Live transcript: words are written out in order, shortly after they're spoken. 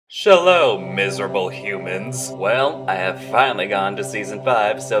Shalom, miserable humans. Well, I have finally gone to Season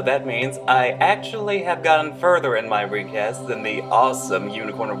 5, so that means I actually have gotten further in my recast than the awesome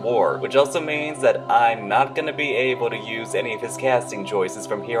Unicorn War, which also means that I'm not gonna be able to use any of his casting choices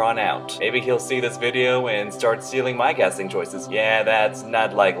from here on out. Maybe he'll see this video and start stealing my casting choices. Yeah, that's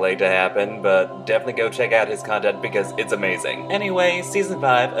not likely to happen, but definitely go check out his content because it's amazing. Anyway, Season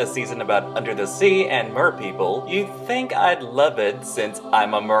 5, a season about under the sea and merpeople. You'd think I'd love it since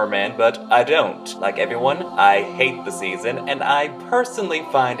I'm a merman, but I don't. Like everyone, I hate the season, and I personally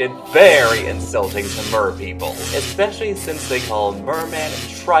find it very insulting to merpeople, especially since they call merman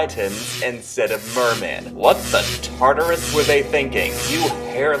Tritans instead of merman. What the Tartarus were they thinking? You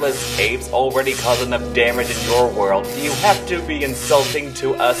hairless apes already cause enough damage in your world. Do you have to be insulting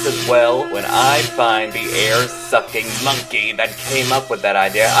to us as well? When I find the air-sucking monkey that came up with that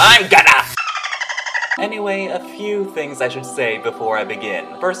idea, I'm gonna... Anyway, a few things I should say before I begin.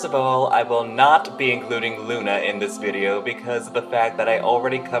 First of all, I will not be including Luna in this video because of the fact that I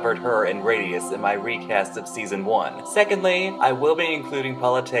already covered her and Radius in my recast of Season 1. Secondly, I will be including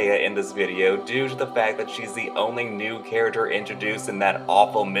Palatea in this video due to the fact that she's the only new character introduced in that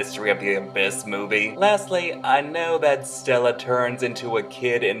awful Mystery of the Abyss movie. Lastly, I know that Stella turns into a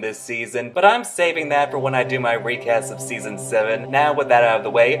kid in this season, but I'm saving that for when I do my recast of Season 7. Now with that out of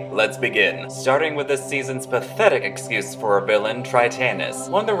the way, let's begin. Starting with this season's pathetic excuse for a villain, Tritannus.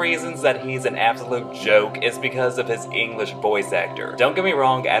 One of the reasons that he's an absolute joke is because of his English voice actor. Don't get me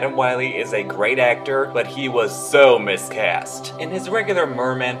wrong, Adam Wiley is a great actor, but he was so miscast. In his regular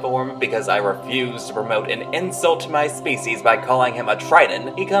merman form, because I refuse to promote an insult to my species by calling him a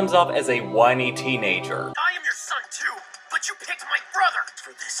Triton, he comes off as a whiny teenager. I am your son too, but you picked my brother!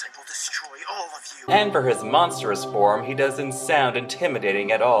 For this I will destroy all of you. And for his monstrous form, he doesn't sound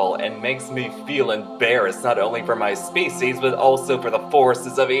intimidating at all and makes me feel embarrassed not only for my species, but also for the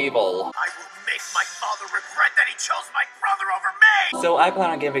forces of evil. I will make my father regret that he chose my brother over me! So I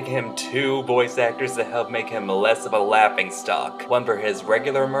plan on giving him 2 voice actors to help make him less of a laughingstock. One for his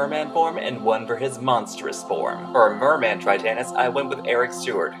regular merman form and one for his monstrous form. For merman Tritannus, I went with Eric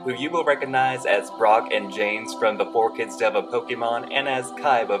Stewart, who you will recognize as Brock and James from the 4Kids dub of Pokemon and as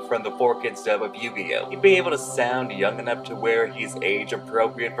Kaiba from the 4Kids dub of Yu-Gi-Oh! He'd be able to sound young enough to where he's age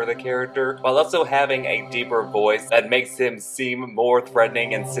appropriate for the character, while also having a deeper voice that makes him seem more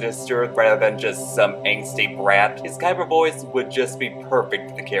threatening and sinister rather than just some angsty brat. His Kaiba voice would just be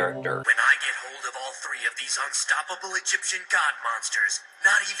perfect for the character. When I get hold of all 3 of these unstoppable Egyptian god monsters,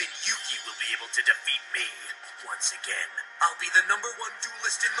 not even Yuki will be able to defeat me. Once again, I'll be the #1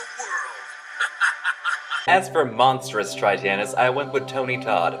 duelist in the world. As for monstrous Tritannus, I went with Tony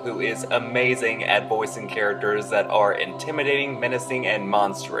Todd, who is amazing at voicing characters that are intimidating, menacing, and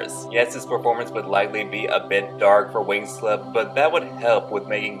monstrous. Yes, his performance would likely be a bit dark for Winx Club, but that would help with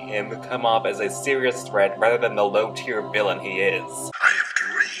making him come off as a serious threat rather than the low-tier villain he is. I have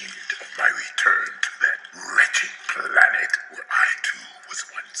dreamed of my return to that wretched planet where I too was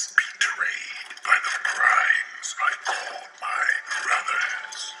once betrayed by the crimes I called my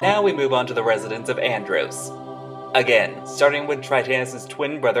brothers. Now we move on to the residents of Andros. Again, starting with Tritannus'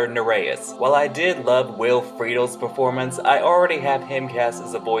 twin brother Nereus. While I did love Will Friedel's performance, I already have him cast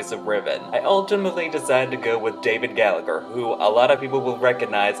as the voice of Riven. I ultimately decided to go with David Gallagher, who a lot of people will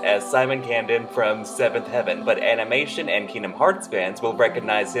recognize as Simon Camden from 7th Heaven, but animation and Kingdom Hearts fans will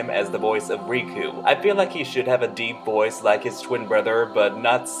recognize him as the voice of Riku. I feel like he should have a deep voice like his twin brother, but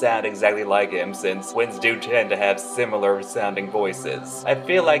not sound exactly like him since twins do tend to have similar sounding voices. I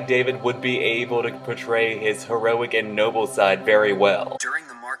feel like David would be able to portray his heroic and noble side very well. During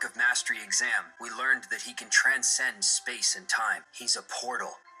the Mark of Mastery exam, we learned that he can transcend space and time. He's a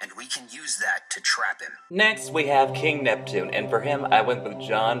portal, and we can use that to trap him. Next, we have King Neptune, and for him, I went with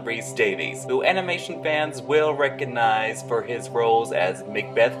Rhys-Davies, who animation fans will recognize for his roles as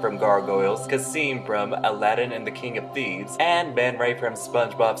Macbeth from Gargoyles, Cassim from Aladdin and the King of Thieves, and Man Ray from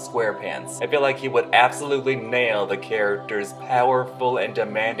SpongeBob SquarePants. I feel like he would absolutely nail the character's powerful and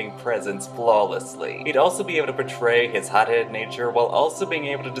demanding presence flawlessly. He'd also be able to portray his hot-headed nature while also being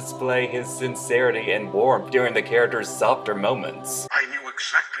able to display his sincerity and warmth during the character's softer moments. I knew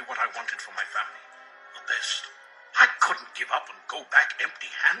exactly what I wanted for my family. The best. I couldn't give up and go back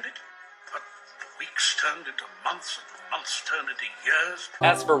empty-handed. But the weeks turned into months and months turned into years.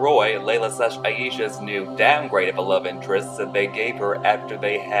 As for Roy, Layla/Aisha's new downgrade of a love interest that they gave her after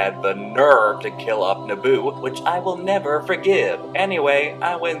they had the nerve to kill off Naboo, which I will never forgive. Anyway,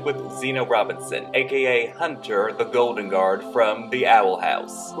 I went with Zeno Robinson, aka Hunter the Golden Guard from the Owl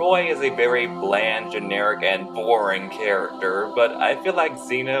House. Roy is a very bland, generic, and boring character, but I feel like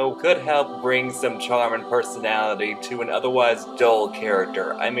Zeno could help bring some charm and personality to an otherwise dull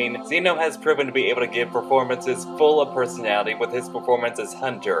character. I mean, Zeno has proven to be able to give performances full of personality with his performance as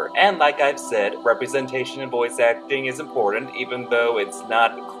Hunter, and like I've said, representation in voice acting is important, even though it's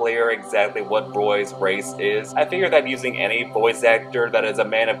not clear exactly what Roy's race is. I figure that using any voice actor that is a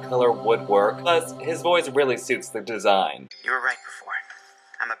man of color would work, plus his voice really suits the design. You were right before.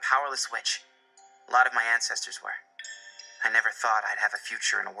 I'm a powerless witch. A lot of my ancestors were. I never thought I'd have a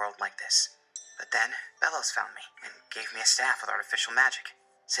future in a world like this. But then, Bellows found me and gave me a staff with artificial magic.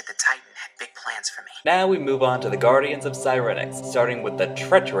 Said the Titan had big plans for me. Now we move on to the Guardians of Sirenix, starting with the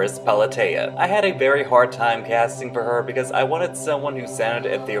treacherous Palatea. I had a very hard time casting for her because I wanted someone who sounded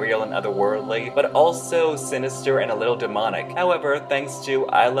ethereal and otherworldly, but also sinister and a little demonic. However, thanks to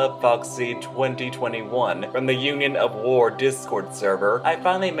I Love Foxy 2021 from the Union of War Discord server, I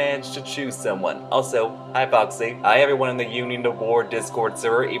finally managed to choose someone. Also, hi Foxy. Hi everyone in the Union of War Discord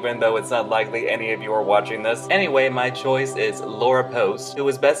server, even though it's not likely any of you are watching this. Anyway, my choice is Laura Post, who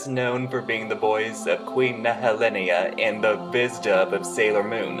is best known for being the voice of Queen Nehelenia in the biz dub of Sailor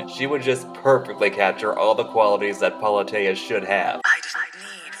Moon. She would just perfectly capture all the qualities that Palatea should have. I didn't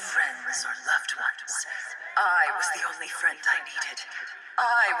need friends or loved ones. I was the only friend I needed.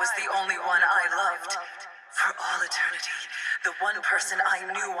 I was the only one I loved. For all eternity, the one person I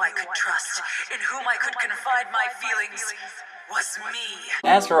knew I could trust, in whom I could confide my feelings, was me.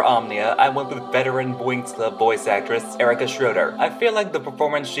 As for Omnia, I went with veteran Winx Club voice actress Erica Schroeder. I feel like the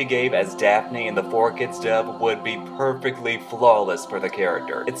performance she gave as Daphne in the 4Kids dub would be perfectly flawless for the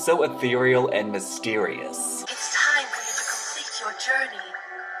character. It's so ethereal and mysterious. It's time for you to complete your journey.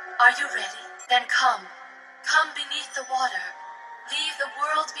 Are you ready? Then come. Come beneath the water. Leave the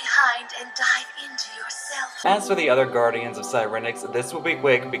world behind and dive into yourself. As for the other Guardians of Sirenix, this will be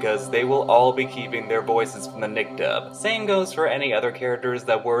quick because they will all be keeping their voices from the Nick dub. Same goes for any other characters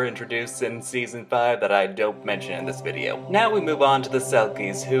that were introduced in Season 5 that I don't mention in this video. Now we move on to the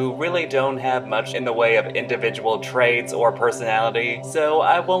Selkies, who really don't have much in the way of individual traits or personality, so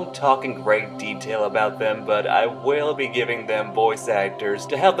I won't talk in great detail about them, but I will be giving them voice actors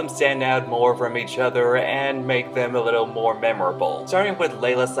to help them stand out more from each other and make them a little more memorable. Starting with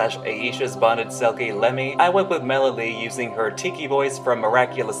Layla/Aisha's bonded Selkie Lemmy, I went with Melody using her tiki voice from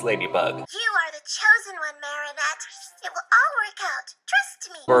Miraculous Ladybug. You are the chosen one, Marinette. It will all work out.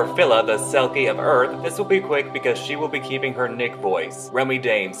 Trust me. For Phila, the Selkie of Earth, this will be quick because she will be keeping her Nick voice, Remy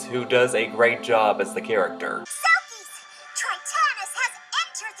Dames, who does a great job as the character. Selkies! Tritannus has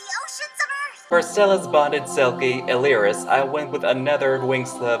entered the oceans of Earth! For Stella's bonded Selkie, Illyris, I went with another Winx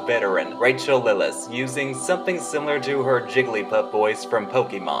Club veteran, Rachel Lillis, using something similar to her Jigglypuff voice from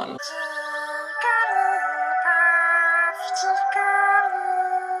Pokemon.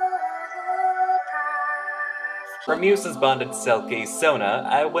 For Muse's bonded Selkie, Sona,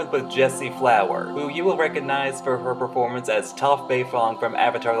 I went with Jessie Flower, who you will recognize for her performance as Toph Beifong from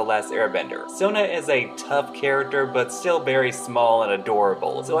Avatar The Last Airbender. Sona is a tough character, but still very small and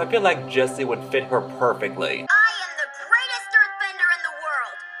adorable, so I feel like Jessie would fit her perfectly. I am the greatest earthbender in the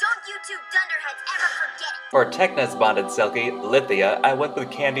world! Don't you two dunderheads ever forget it! For Techna's bonded Selkie, Lithia, I went with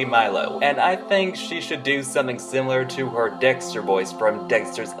Candy Milo, and I think she should do something similar to her Dexter voice from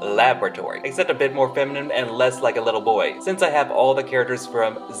Dexter's Laboratory, except a bit more feminine and less like a little boy. Since I have all the characters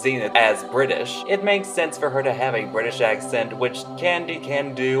from Zenith as British, it makes sense for her to have a British accent, which Candy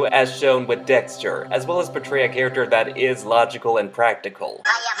can do as shown with Dexter, as well as portray a character that is logical and practical.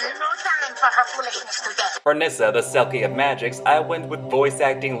 I have no time for her foolishness today. For Nissa, the Selkie of Magics, I went with voice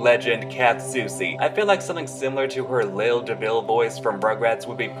acting legend Kat Susie. I feel like something similar to her Lil DeVille voice from Rugrats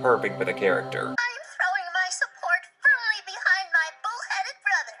would be perfect for the character. I'm throwing my support firmly behind my bullheaded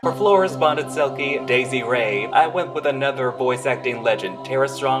brother. For Flora's bonded Selkie, Daisy Ray, I went with another voice acting legend, Tara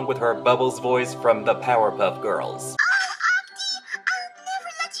Strong with her Bubbles voice from the Powerpuff Girls. I'll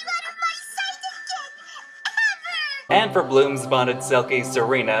never let you out of my sight again. Ever. And for Bloom's bonded Selkie,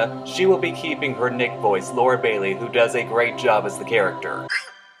 Serena, she will be keeping her Nick voice, Laura Bailey, who does a great job as the character.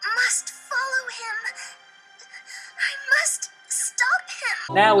 I must follow him. I must stop him.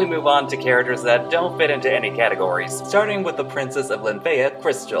 Now we move on to characters that don't fit into any categories. Starting with the Princess of Linfea,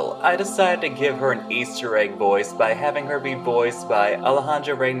 Crystal. I decided to give her an Easter egg voice by having her be voiced by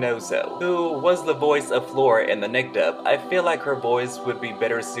Alejandra Reynoso, who was the voice of Flora in the Nick dub. I feel like her voice would be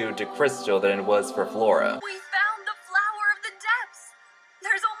better suited to Crystal than it was for Flora. We found the flower of the depths.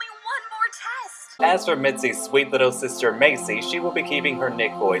 There's only one more test. As for Mitzi's sweet little sister Macy, she will be keeping her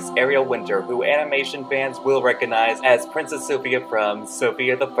Nick voice, Ariel Winter, who animation fans will recognize as Princess Sophia from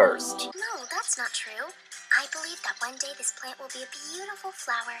Sophia the First. No, that's not true. I believe that one day this plant will be a beautiful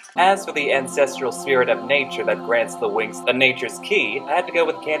flower. As for the ancestral spirit of nature that grants the Winx the nature's key, I had to go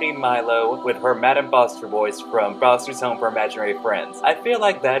with Candy Milo with her Madame Foster voice from Foster's Home for Imaginary Friends. I feel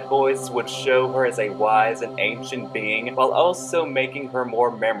like that voice would show her as a wise and ancient being while also making her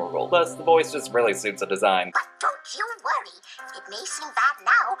more memorable. Plus, the voice just really suits the design. But don't you worry. It may seem bad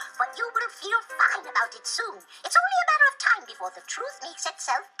now, but you will feel fine about it soon. It's only a matter of time before the truth makes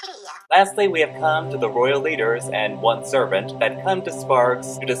itself clear. Lastly, we have come to the royal leaders and one servant that come to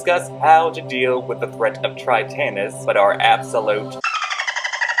Sparks to discuss how to deal with the threat of Tritannus, but are absolute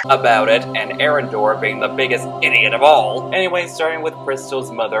about it, and Arendor being the biggest idiot of all. Anyway, starting with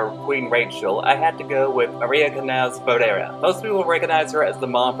Crystal's mother, Queen Rachel, I had to go with Maria Canals Bodera. Most people recognize her as the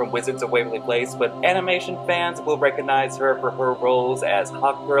mom from Wizards of Waverly Place, but animation fans will recognize her for her roles as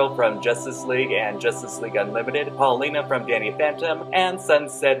Hawkgirl from Justice League and Justice League Unlimited, Paulina from Danny Phantom, and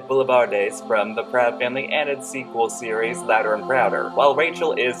Sunset Boulevardes from the Proud Family and its sequel series Louder and Prouder. While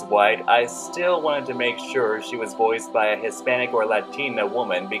Rachel is white, I still wanted to make sure she was voiced by a Hispanic or Latina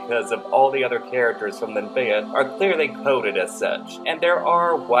woman because of all the other characters from Linfea are clearly coded as such, and there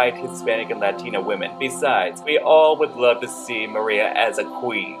are white, Hispanic, and Latina women. Besides, we all would love to see Maria as a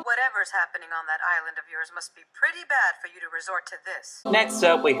queen. Whatever's happening on that island of yours must be pretty bad for you to resort to this. Next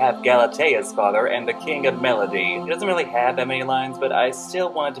up, we have Galatea's father and the King of Melody. He doesn't really have that many lines, but I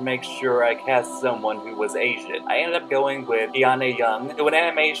still wanted to make sure I cast someone who was Asian. I ended up going with Deanna Young, who in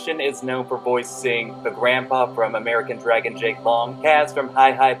animation is known for voicing the grandpa from American Dragon Jake Long, Kaz from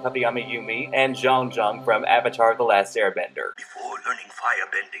Hi Hi Puppy Yumi, and Zhang Zhang from Avatar The Last Airbender. Before learning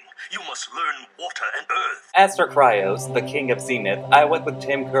firebending, you must learn water and earth. As for Cryos, the King of Zenith, I went with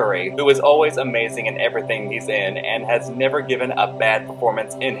Tim Curry, who is always amazing in everything he's in and has never given a bad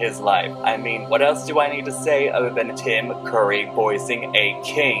performance in his life. I mean, what else do I need to say other than Tim Curry voicing a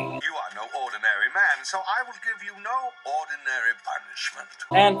king? You are no ordinary man, so I will give you no ordinary punishment.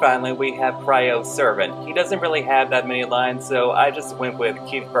 And finally, we have Cryo's servant. He doesn't really have that many lines, so I just went with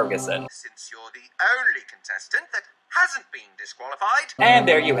Keith Ferguson. Since you're the only contestant that hasn't been disqualified. And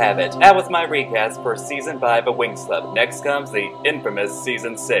there you have it. That was my recast for Season 5 of Winx Club. Next comes the infamous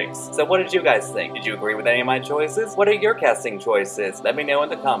Season 6. So what did you guys think? Did you agree with any of my choices? What are your casting choices? Let me know in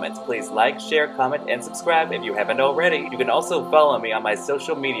the comments. Please like, share, comment, and subscribe if you haven't already. You can also follow me on my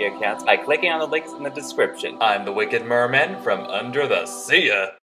social media accounts by clicking on the links in the description. I'm the Wicked Merman from Under the Sea.